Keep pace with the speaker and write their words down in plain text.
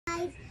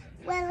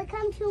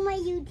Welcome to my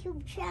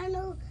YouTube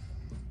channel.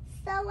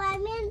 So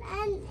I'm in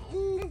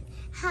this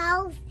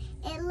house.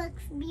 It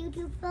looks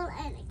beautiful,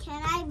 and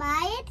can I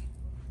buy it?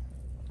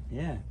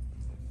 Yeah.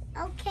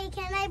 Okay,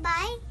 can I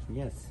buy?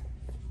 Yes.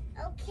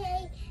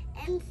 Okay,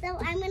 and so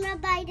I'm gonna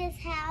buy this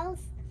house,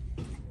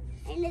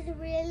 and it's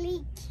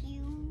really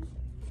cute.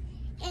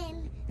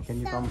 And Can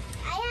you so come?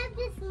 I have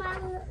this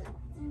little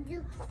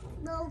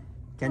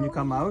Can you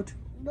come out?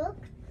 book.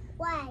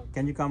 Why?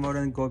 Can you come out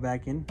and go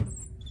back in?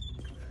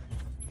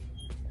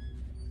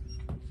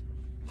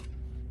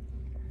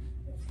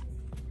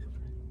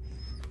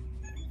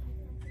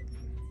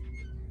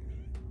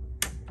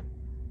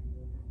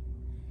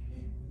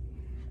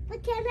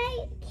 But can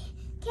I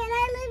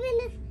live in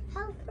this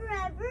house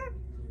forever?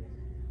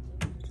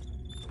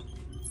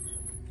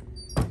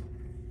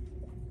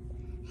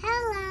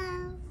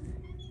 Hello.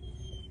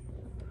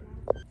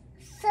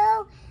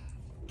 So,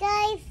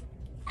 guys,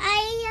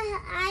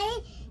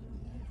 I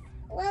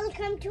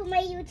welcome to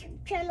my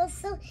YouTube channel.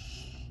 So,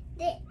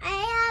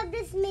 I have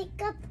this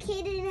makeup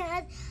kit, and it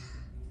has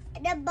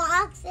the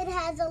box. It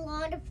has a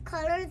lot of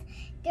colors.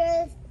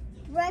 There's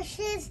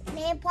brushes,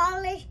 nail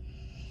polish,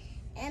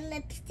 and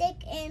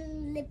lipstick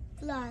and lip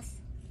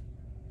gloss.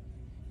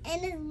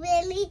 And it's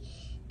really,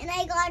 and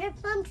I got it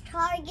from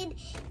Target.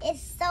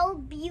 It's so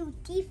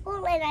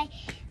beautiful, and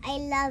I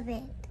love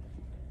it.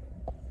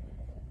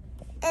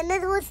 And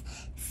it was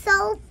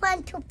so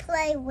fun to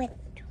play with.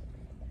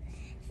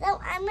 So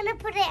I'm gonna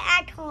put it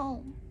at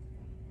home.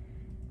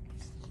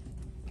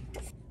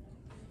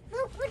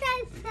 Look what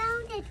I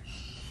found it.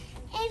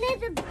 And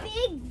it's a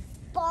big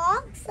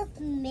box of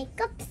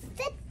makeup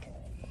stick.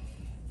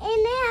 And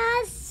it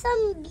has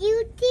some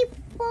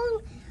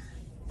beautiful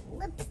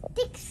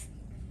lipsticks.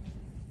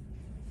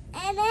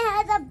 And it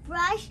has a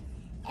brush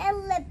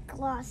and lip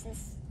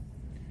glosses.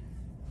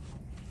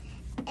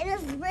 And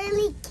it's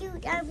really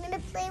cute. I'm going to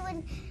play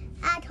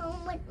at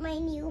home with my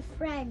new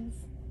friends.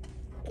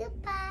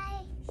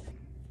 Goodbye.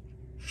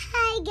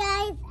 Hi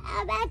guys,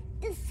 I'm at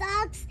the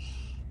socks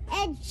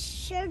and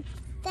shirt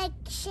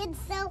section.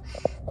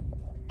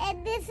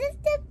 And this is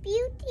the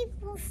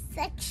beautiful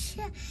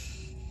section.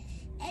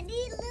 And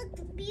it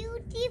looks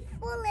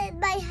beautiful, and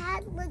my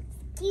hat looks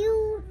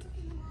cute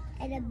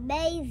and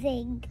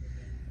amazing.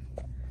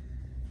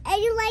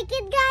 And you like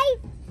it, guys?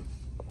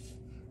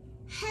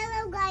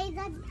 Hello, guys.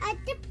 I'm at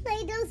the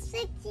Play-Doh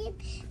section,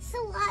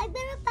 so I'm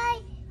gonna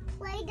buy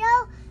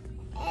Play-Doh.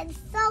 And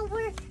so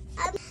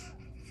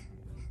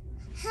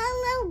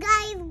hello,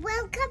 guys.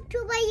 Welcome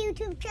to my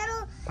YouTube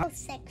channel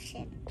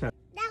section. Now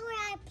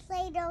we're at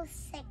Play-Doh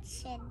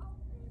section.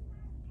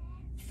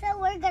 So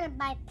we're gonna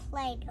buy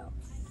Play-Doh.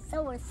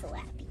 So we're so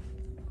happy.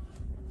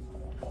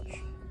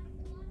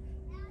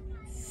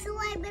 So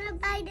I'm gonna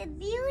buy the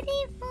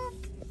beautiful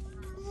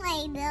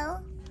Play-Doh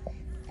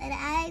that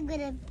I'm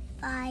gonna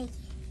buy.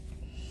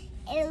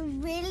 It's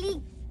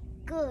really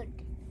good.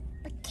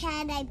 But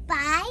can I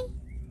buy?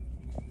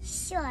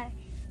 Sure.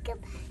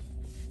 Goodbye.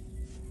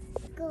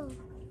 Go.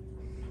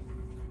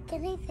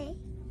 Can I say?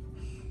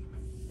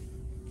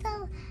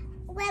 So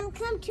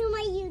welcome to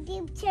my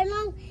YouTube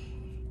channel.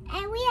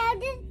 And we have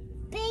this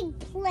big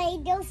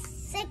Play-Doh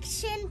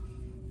section,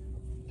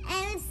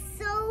 and it's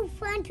so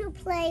fun to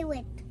play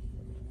with.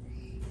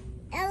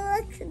 It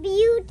looks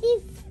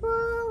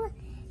beautiful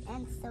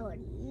and so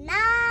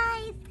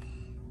nice,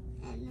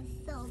 and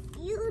it's so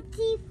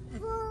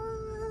beautiful,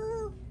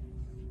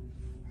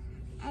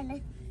 and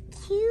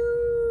it's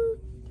cute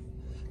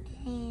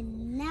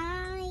and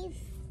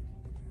nice,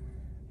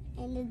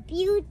 and it's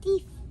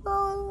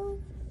beautiful.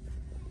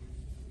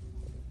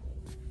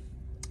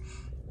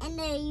 And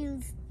they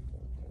use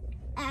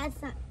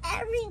some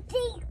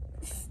everything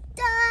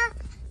stuff,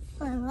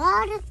 a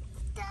lot of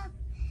stuff,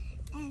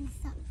 and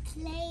some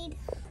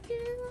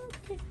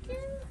Play-Doh.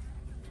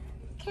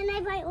 Can I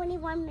buy only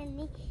one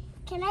mini?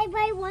 Can I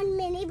buy one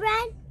mini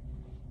brand?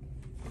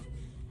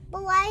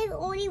 But why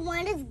only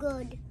one is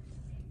good?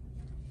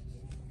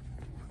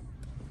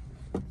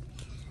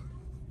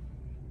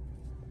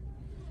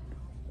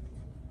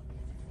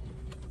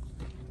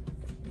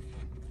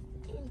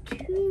 And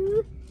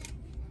two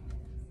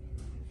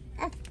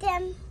of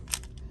them.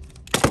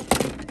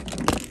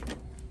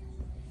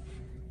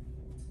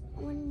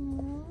 One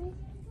more.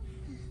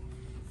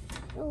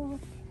 Oh,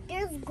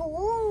 there's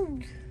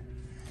gold.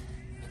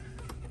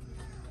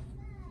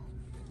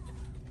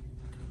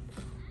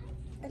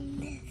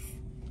 And this.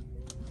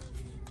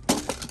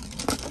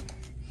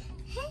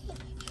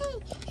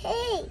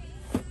 Hey.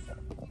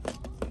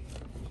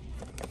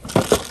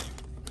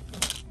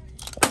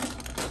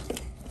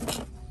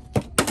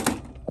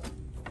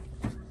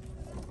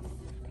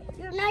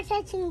 You're not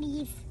touching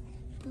these.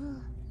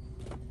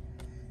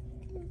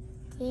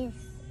 This.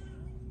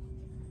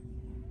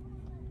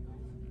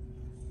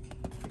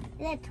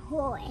 The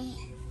toy.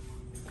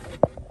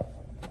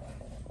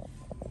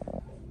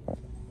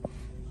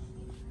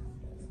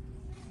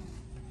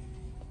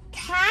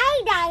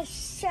 Tie-dye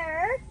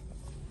shirt.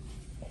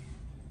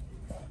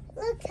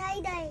 Look,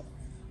 tie-dye.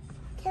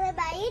 Can I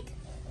buy it?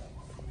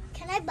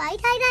 Can I buy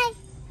tie-dye?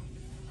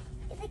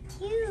 Is it cute?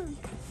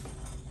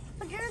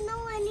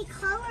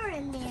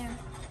 in there.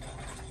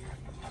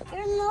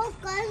 There's no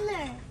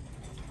color.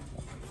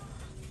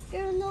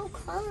 There's no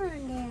color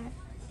in there.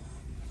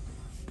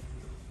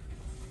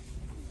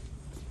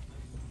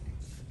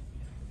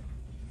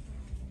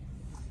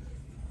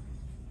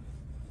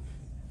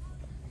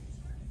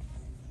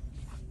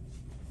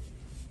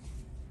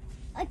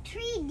 A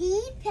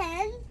 3D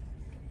pen.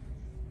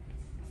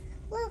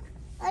 Look,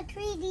 a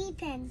 3D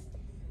pen.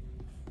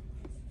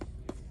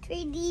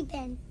 3D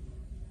pen.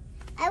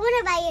 I want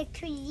to buy a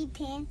 3D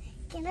pen.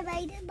 Can I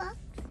buy the box?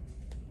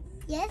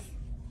 Yes?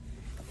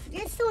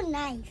 They're so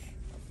nice.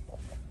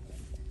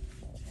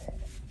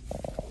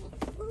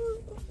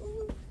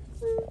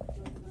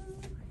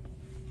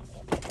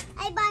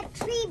 I bought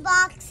 3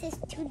 boxes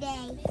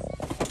today.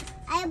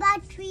 I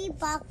bought 3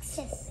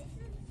 boxes.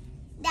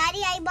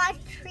 Daddy, I bought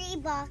 3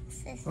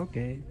 boxes.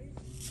 Okay.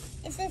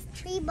 It says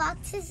 3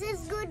 boxes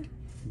is good.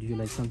 Do you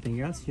like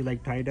something else? You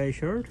like tie-dye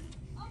shirt?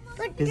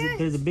 But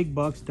There's a big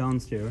box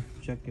downstairs.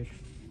 Check it.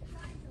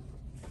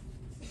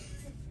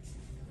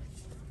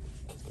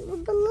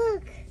 But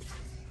look,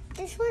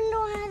 this one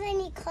don't have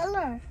any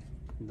color.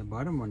 The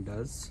bottom one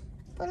does.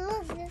 But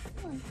look, this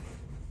one.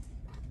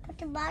 But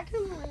the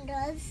bottom one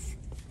does.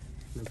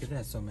 Look, it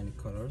has so many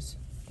colors.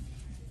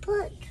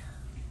 But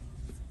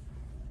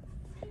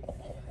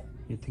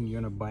You think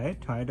you're gonna buy a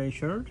tie-dye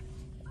shirt?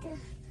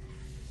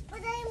 but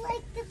I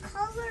like the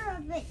color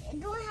of it. It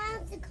don't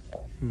have the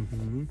color.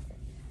 Mm-hmm.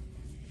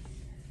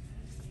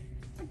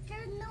 But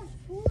there's no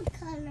food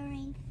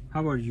coloring.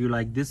 How about you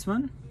like this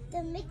one? The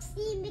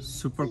mixy.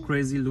 Super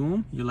Crazy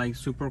Loom. You like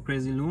Super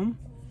Crazy Loom?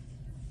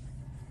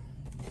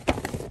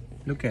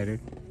 Look at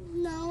it.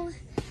 No.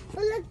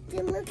 But look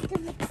the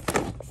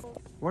mixy.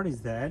 What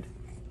is that?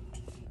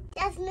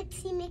 That's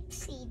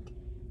mixy.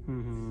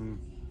 Mm-hmm.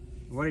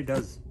 What it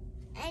does?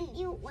 And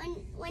you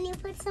when you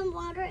put some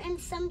water and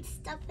some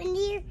stuff in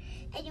here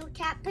and you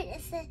tap it,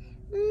 it says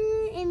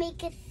it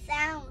make a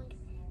sound.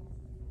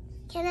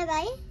 Can I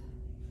buy it?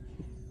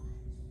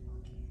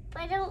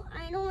 But I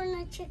don't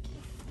want to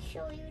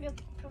show you the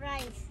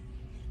price.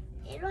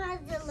 It don't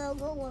have the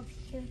logo up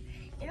here.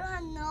 It don't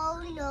have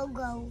no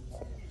logo.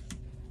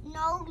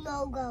 No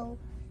logo.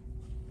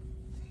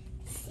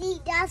 See,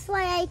 that's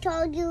why I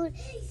told you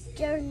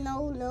there's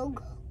no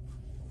logo.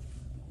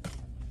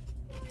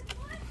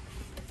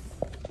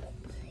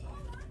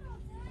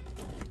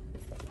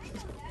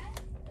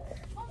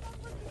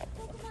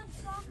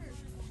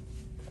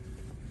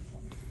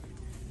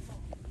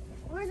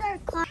 Where's our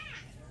car?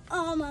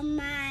 Oh my,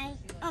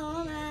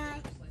 oh my,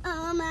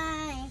 oh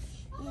my.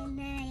 And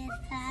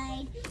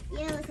I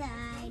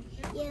side,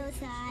 you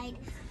side.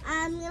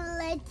 I'm gonna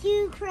let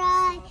you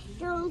cry.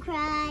 Don't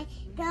cry,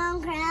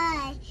 don't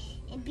cry.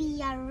 It'll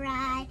be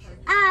alright,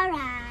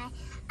 alright.